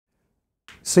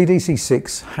CDC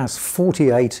 6 has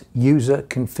 48 user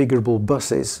configurable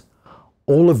buses,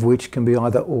 all of which can be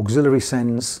either auxiliary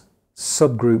sends,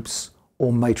 subgroups,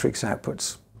 or matrix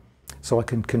outputs. So I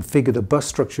can configure the bus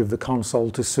structure of the console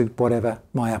to suit whatever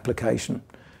my application.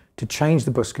 To change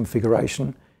the bus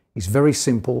configuration is very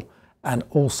simple and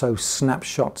also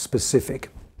snapshot specific.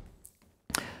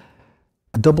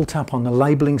 A double tap on the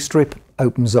labeling strip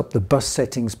opens up the bus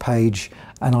settings page,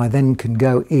 and I then can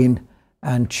go in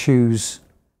and choose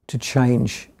to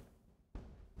change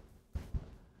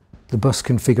the bus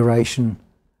configuration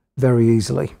very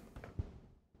easily.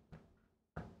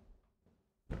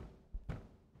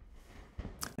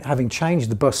 Having changed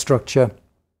the bus structure,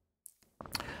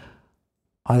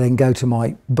 I then go to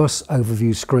my bus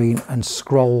overview screen and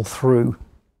scroll through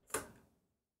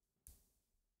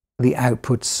the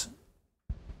outputs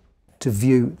to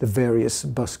view the various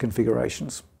bus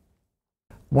configurations.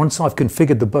 Once I've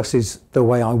configured the buses the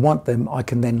way I want them, I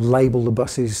can then label the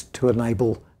buses to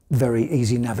enable very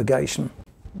easy navigation.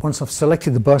 Once I've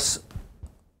selected the bus,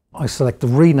 I select the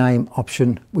rename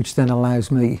option, which then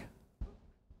allows me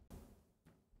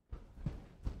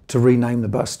to rename the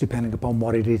bus depending upon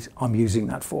what it is I'm using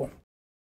that for.